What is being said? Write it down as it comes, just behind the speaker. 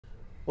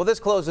Well, this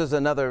closes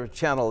another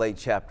Channel 8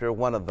 chapter,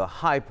 one of the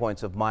high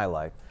points of my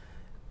life.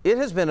 It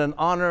has been an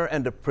honor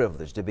and a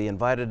privilege to be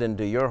invited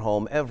into your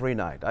home every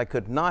night. I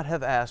could not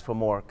have asked for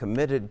more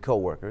committed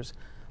co-workers.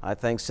 I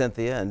thank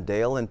Cynthia and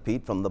Dale and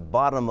Pete from the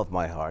bottom of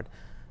my heart.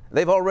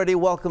 They've already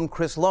welcomed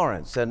Chris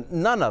Lawrence, and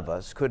none of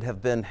us could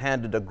have been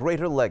handed a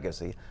greater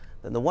legacy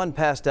than the one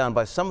passed down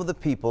by some of the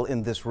people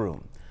in this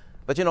room.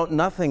 But you know,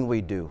 nothing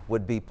we do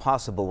would be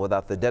possible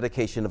without the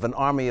dedication of an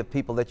army of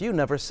people that you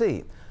never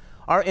see.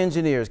 Our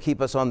engineers keep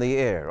us on the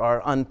air,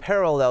 our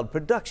unparalleled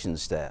production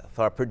staff,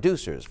 our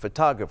producers,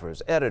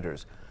 photographers,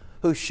 editors,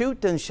 who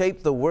shoot and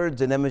shape the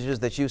words and images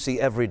that you see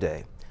every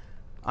day.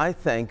 I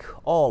thank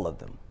all of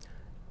them.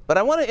 But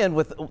I want to end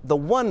with the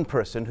one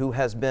person who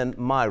has been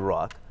my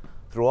rock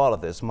through all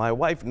of this, my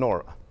wife,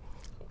 Nora.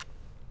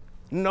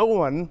 No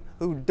one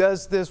who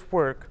does this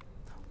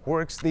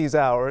works these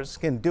hours,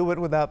 can do it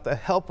without the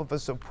help of a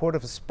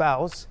supportive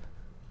spouse,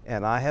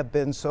 and I have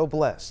been so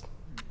blessed.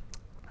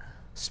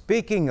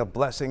 Speaking of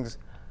blessings,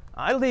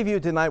 I leave you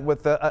tonight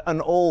with an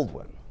old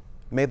one.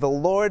 May the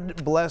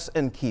Lord bless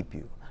and keep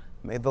you.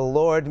 May the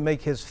Lord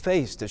make his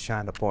face to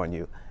shine upon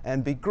you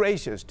and be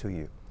gracious to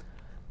you.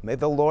 May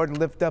the Lord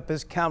lift up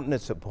his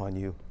countenance upon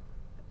you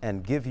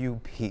and give you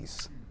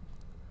peace.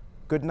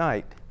 Good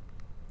night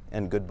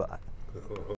and goodbye.